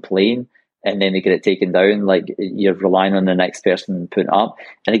people complain and then they get it taken down, like, you're relying on the next person putting it up.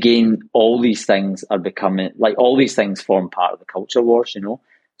 And again, all these things form part of the culture wars,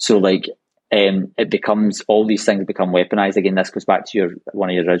 so like, all these things become weaponized. Again, this goes back to one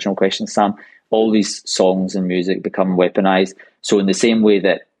of your original questions, Sam. All these songs and music become weaponized. So in the same way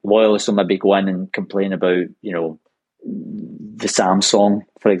that loyalists will maybe go in and complain about, the Sam song,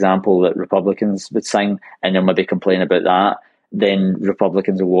 for example, that Republicans would sing, and they'll maybe complain about that, then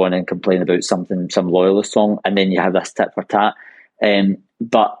Republicans will go in and complain about some loyalist song, and then you have this tit for tat.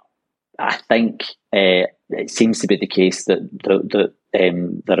 But I think it seems to be the case that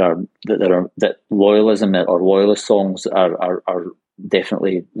that loyalism or loyalist songs are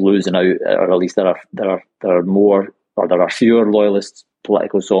definitely losing out, or at least there are more, or there are fewer loyalist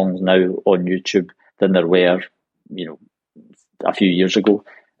political songs now on YouTube than there were, a few years ago,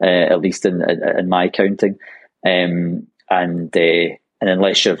 at least in my counting. And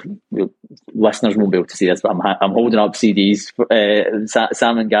unless listeners won't be able to see this, but I'm holding up CDs for,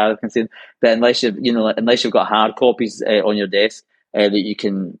 Sam and Gareth can see them. But unless you've got hard copies on your desk that you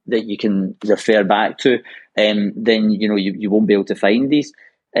can refer back to, then you won't be able to find these.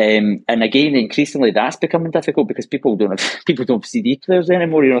 And again, increasingly that's becoming difficult because people don't have CD players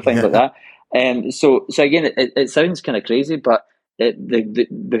anymore, things like that. So again, it sounds kind of crazy, but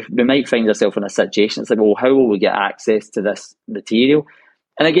we might find ourselves in a situation. It's like, well, how will we get access to this material?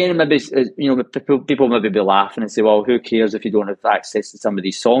 And again, maybe people maybe be laughing and say, well, who cares if you don't have access to some of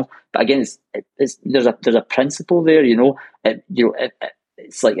these songs? But again, there's a principle there.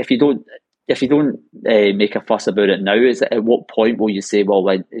 It's like if you don't make a fuss about it now, is at what point will you say, well,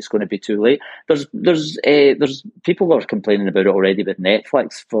 it's going to be too late? There's people who are complaining about it already with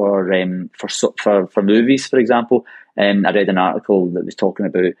Netflix for movies, for example. I read an article that was talking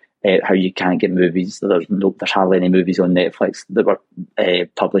about how you can't get movies. There's hardly any movies on Netflix that were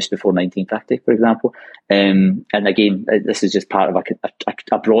published before 1950, for example. And again, this is just part of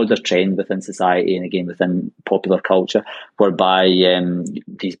a broader trend within society, and again within popular culture, whereby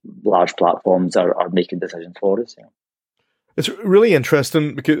these large platforms are making decisions for us. It's really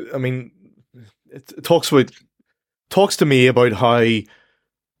interesting because it talks to me about how,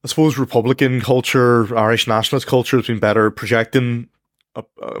 I suppose, Republican culture, Irish nationalist culture has been better projecting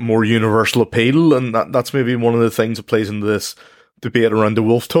a more universal appeal, and that's maybe one of the things that plays into this debate around the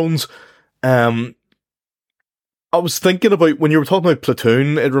wolf tones. I was thinking about, when you were talking about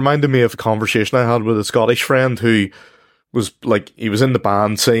Platoon, it reminded me of a conversation I had with a Scottish friend who was like, he was in the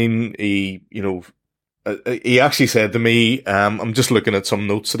band scene. He actually said to me, I'm just looking at some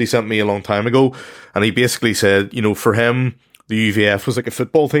notes that he sent me a long time ago, and he basically said, for him, the UVF was like a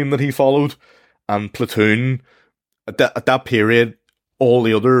football team that he followed, and Platoon, at that period, all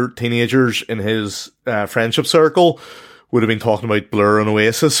the other teenagers in his friendship circle would have been talking about Blur and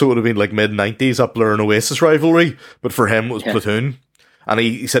Oasis, so it would have been like mid-90s, that Blur and Oasis rivalry, but for him it was Platoon. And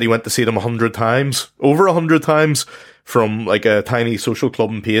he said he went to see them 100 times, over 100 times, from like a tiny social club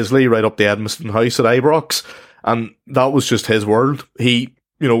in Paisley right up the Edmiston House at Ibrox, and that was just his world. He,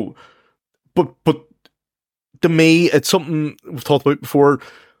 but to me, it's something we've talked about before.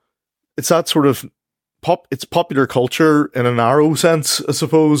 It's that sort of it's popular culture in a narrow sense, I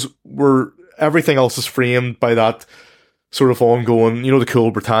suppose, where everything else is framed by that sort of ongoing, the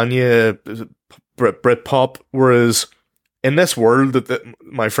Cool Britannia, Britpop, whereas in this world that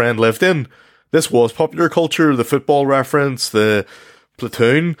my friend lived in, this was popular culture, the football reference, the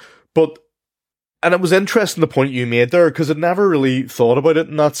Platoon, and it was interesting the point you made there, because I'd never really thought about it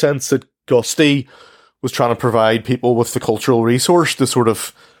in that sense, that Gusty was trying to provide people with the cultural resource to sort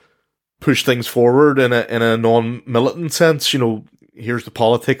of push things forward in a non-militant sense. You know, here's the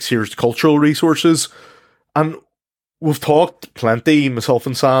politics, here's the cultural resources. And we've talked plenty, myself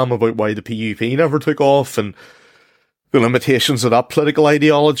and Sam, about why the PUP never took off and the limitations of that political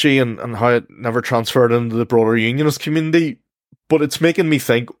ideology and how it never transferred into the broader unionist community. But it's making me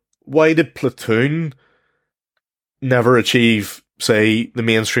think, why did Platoon never achieve, say, the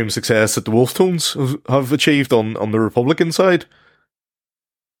mainstream success that the Wolftones have achieved on the Republican side?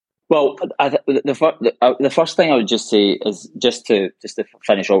 Well, the first thing I would just say is just to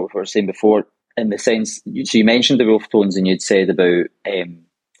finish off what we were saying before, in the sense, so you mentioned the Wolftones and you'd said about,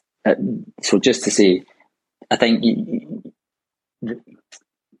 so just to say, I think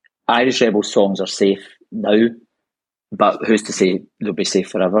Irish Rebel songs are safe now, but who's to say they'll be safe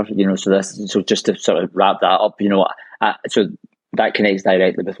forever? You know, so just to sort of wrap that up, you know, so that connects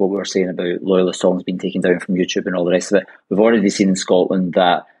directly with what we were saying about loyalist songs being taken down from YouTube and all the rest of it. We've already seen in Scotland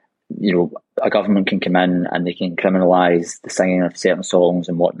that, you know, a government can come in and they can criminalise the singing of certain songs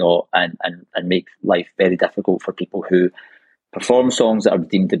and whatnot, and make life very difficult for people who perform songs that are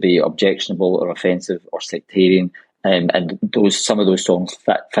deemed to be objectionable or offensive or sectarian, and some of those songs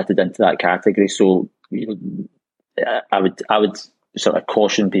fitted into that category. So, you know, I would sort of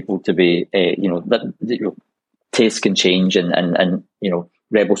caution people to be, you know, that tastes can change, and you know,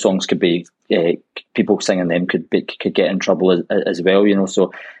 rebel songs could be, people singing them could get in trouble as well, you know.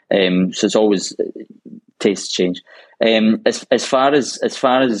 So it's always tastes change. As far as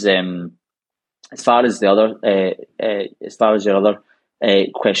your other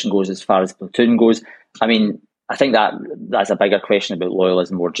question goes, as far as Platoon goes, I mean, I think that's a bigger question about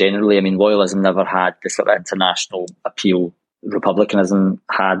loyalism more generally. I mean, loyalism never had the sort of international appeal Republicanism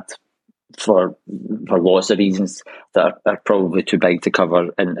had, for lots of reasons that are probably too big to cover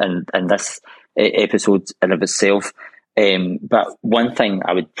in this episode in of itself. But one thing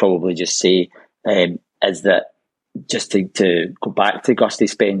I would probably just say is that, just to go back to Gusty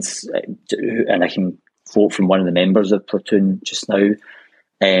Spence, and I can quote from one of the members of Platoon just now,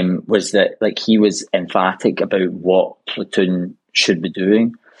 was that, like, he was emphatic about what Platoon should be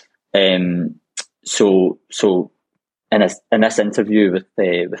doing. So in this interview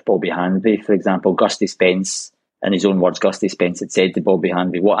with Bobby Hanvey, for example, Gusty Spence, in his own words, Gusty Spence had said to Bobby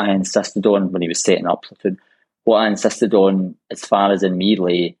Hanvey, what I insisted on when he was setting up Platoon, what I insisted on, as far as in me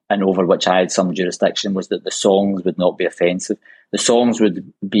lay, and over which I had some jurisdiction, was that the songs would not be offensive. The songs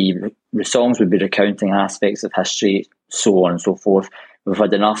would be recounting aspects of history, so on and so forth. We've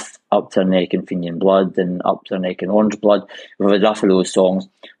had enough Up to Our Neck in Fenian Blood and Up to Our Neck in Orange Blood. We've had enough of those songs.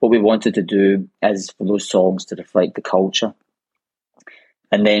 What we wanted to do is for those songs to reflect the culture.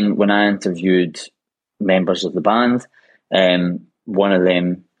 And then when I interviewed members of the band, one of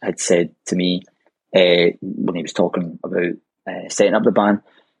them had said to me, when he was talking about setting up the band,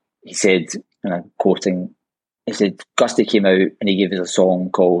 he said, and I'm quoting, he said, Gusty came out and he gave us a song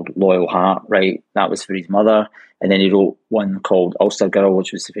called Loyal Heart, right? That was for his mother. And then he wrote one called Ulster Girl,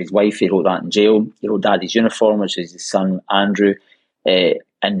 which was for his wife. He wrote that in jail. He wrote Daddy's Uniform, which is his son, Andrew.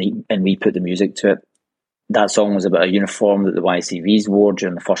 And we put the music to it. That song was about a uniform that the YCVs wore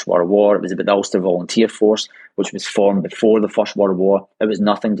during the First World War. It was about the Ulster Volunteer Force, which was formed before the First World War. It was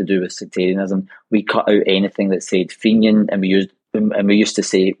nothing to do with sectarianism. We cut out anything that said Fenian, and we used to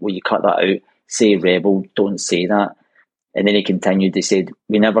say, well, you cut that out. Say rebel, don't say that. And then he continued, he said,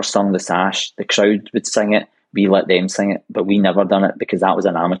 we never sung the sash. The crowd would sing it. We let them sing it, but we never done it because that was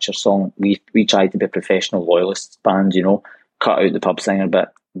an amateur song. We tried to be a professional loyalist band, you know, cut out the pub singer,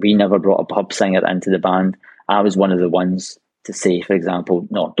 but we never brought a pub singer into the band. I was one of the ones to say, for example,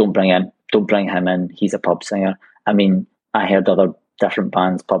 no, don't bring him in. He's a pub singer. I mean, I heard other different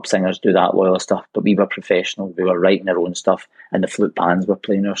bands, pub singers do that loyalist stuff, but we were professional. We were writing our own stuff, and the flute bands were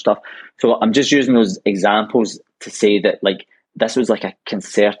playing our stuff. So I'm just using those examples to say that, like, this was like a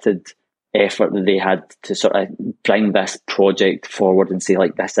concerted effort that they had to sort of bring this project forward and say,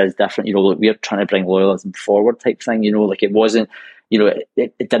 like, this is different. You know, like, we're trying to bring loyalism forward type thing. You know, like, it wasn't, you know,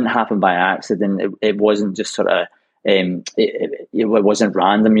 it didn't happen by accident. It wasn't just sort of, it wasn't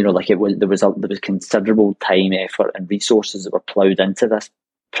random. You know, like, there was considerable time, effort, and resources that were ploughed into this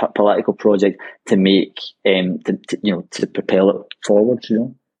political project to make, to propel it forward. You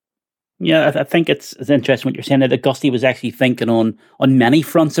know. Yeah, I think it's interesting what you're saying, that Gusty was actually thinking on many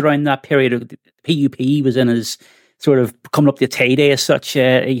fronts around that period. The PUP was in his sort of coming up to Tay-Day as such.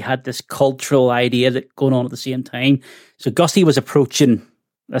 He had this cultural idea that going on at the same time. So Gusty was approaching,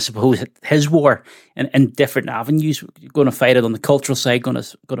 I suppose, his war in different avenues. Going to fight it on the cultural side, going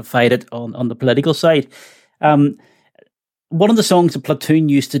to fight it on the political side. one of the songs that Platoon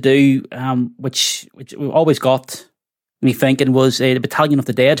used to do, which always got me thinking, was the Battalion of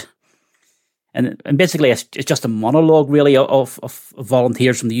the Dead. And basically, it's just a monologue, really, of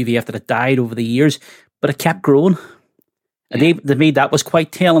volunteers from the UVF that had died over the years, but it kept growing. And to me, that was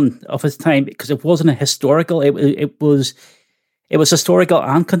quite telling of his time, because it wasn't a historical. It was historical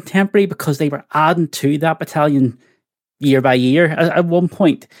and contemporary, because they were adding to that battalion year by year at one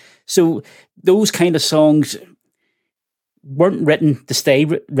point. So those kind of songs weren't written to stay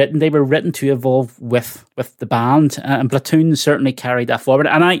written; they were written to evolve with the band. And Platoon certainly carried that forward.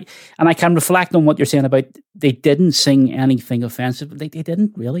 And I can reflect on what you're saying about they didn't sing anything offensive. They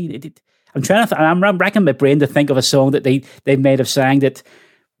didn't really. They did. I'm racking my brain to think of a song that they might have sang that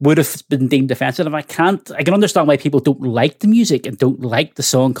would have been deemed offensive. And I can understand why people don't like the music and don't like the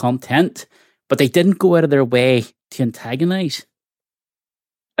song content, but they didn't go out of their way to antagonize.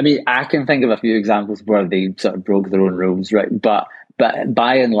 I mean, I can think of a few examples where they sort of broke their own rules, right? But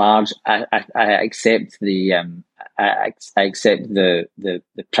by and large, I accept I accept the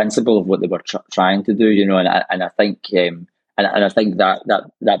principle of what they were trying to do, and I think I think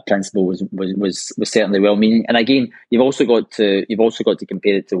that principle was certainly well meaning. And again, you've also got to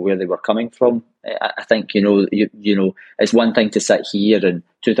compare it to where they were coming from. I think it's one thing to sit here in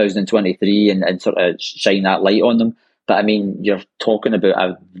 2023 and sort of shine that light on them. But I mean, you're talking about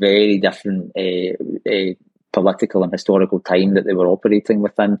a very different political and historical time that they were operating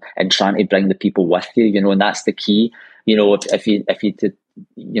within, and trying to bring the people with you, and that's the key. If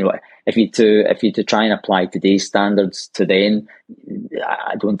you to try and apply today's standards to then,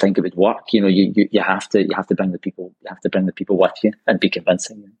 I don't think it would work. You have to bring the people. You have to bring the people with you and be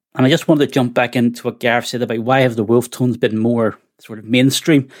convincing. And I just wanted to jump back into what Gareth said about why have the Wolf Tones been more sort of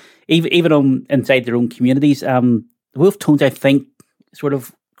mainstream, even inside their own communities. The Wolf Tones, I think, sort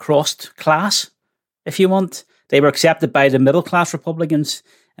of crossed class, if you want. They were accepted by the middle class Republicans,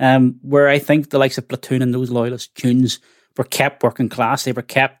 where I think the likes of Platoon and those loyalist tunes were kept working class. They were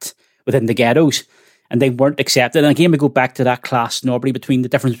kept within the ghettos, and they weren't accepted. And again, we go back to that class snobbery, between the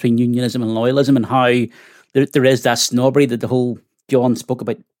difference between unionism and loyalism, and how there is that snobbery that the whole John spoke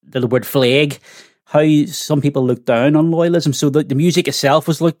about, the word flag, how some people look down on loyalism. So the music itself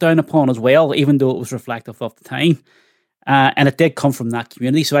was looked down upon as well, even though it was reflective of the time. And it did come from that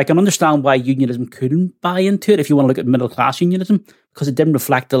community. So I can understand why unionism couldn't buy into it, if you want to look at middle class unionism, because it didn't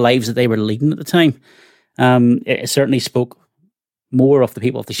reflect the lives that they were leading at the time. It certainly spoke more of the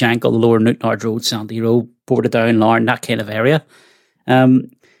people of the Shankill, the Lower Newtonard Road, Sandy Road, Portadown, Larne, that kind of area.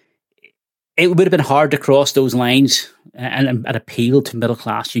 It would have been hard to cross those lines and appeal to middle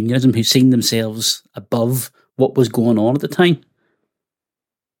class unionism, who seen themselves above what was going on at the time.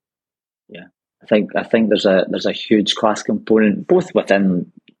 Yeah, I think there's a huge class component, both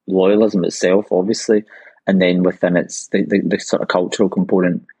within loyalism itself, obviously, and then within its the sort of cultural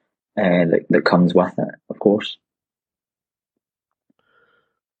component that comes with it, of course.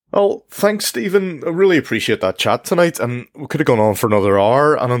 Well, thanks, Stephen. I really appreciate that chat tonight, and we could have gone on for another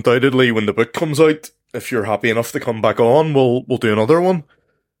hour, and undoubtedly when the book comes out, if you're happy enough to come back on, we'll do another one.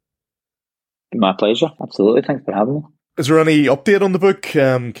 My pleasure. Absolutely. Thanks for having me. Is there any update on the book?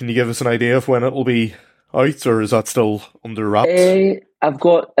 Can you give us an idea of when it'll be out, or is that still under wraps? I've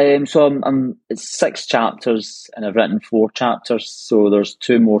got it's 6 chapters, and I've written 4 chapters, so there's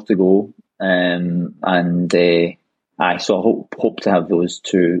 2 more to go. So I hope to have those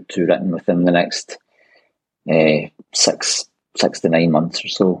two written within the next 6 to 9 months or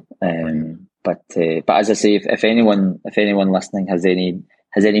so. But as I say, if anyone listening has any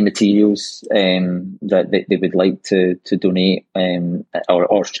materials that they would like to donate,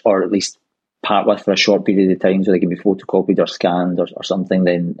 or at least part with for a short period of time, so they can be photocopied or scanned or something,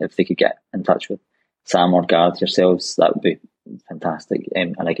 then if they could get in touch with Sam or Gareth yourselves, that would be fantastic.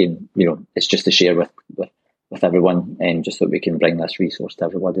 And again, it's just to share with everyone, just so we can bring this resource to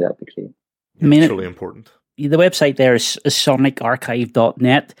everybody. That'd be great. It's really important. The website there is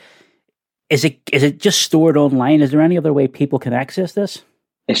sonicarchive.net. Is it just stored online? Is there any other way people can access this?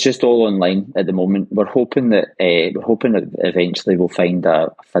 It's just all online at the moment. We're hoping that eventually we'll find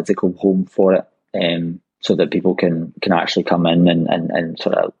a physical home for it, so that people can actually come in and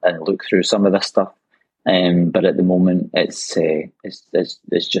sort of and look through some of this stuff. But at the moment, it's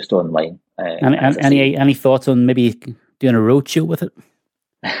just online. Any thoughts on maybe doing a roadshow with it?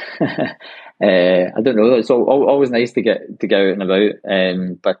 I don't know. It's always nice to get out and about.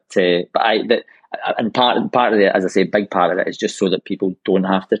 And part of it, as I say, a big part of it is just so that people don't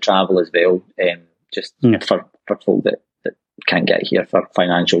have to travel as well. For folk that can't get here for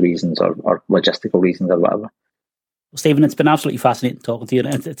financial reasons or logistical reasons or whatever. Well, Stephen, it's been absolutely fascinating talking to you.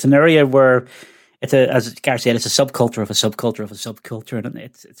 It's an area where as Gareth said, it's a subculture of a subculture of a subculture, and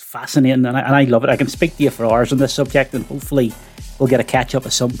it's fascinating, and I love it. I can speak to you for hours on this subject, and hopefully we'll get a catch up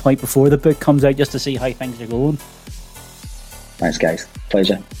at some point before the book comes out just to see how things are going. Thanks, guys.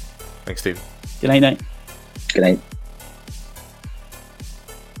 Pleasure. Thanks, Steve. Good night now. Good night.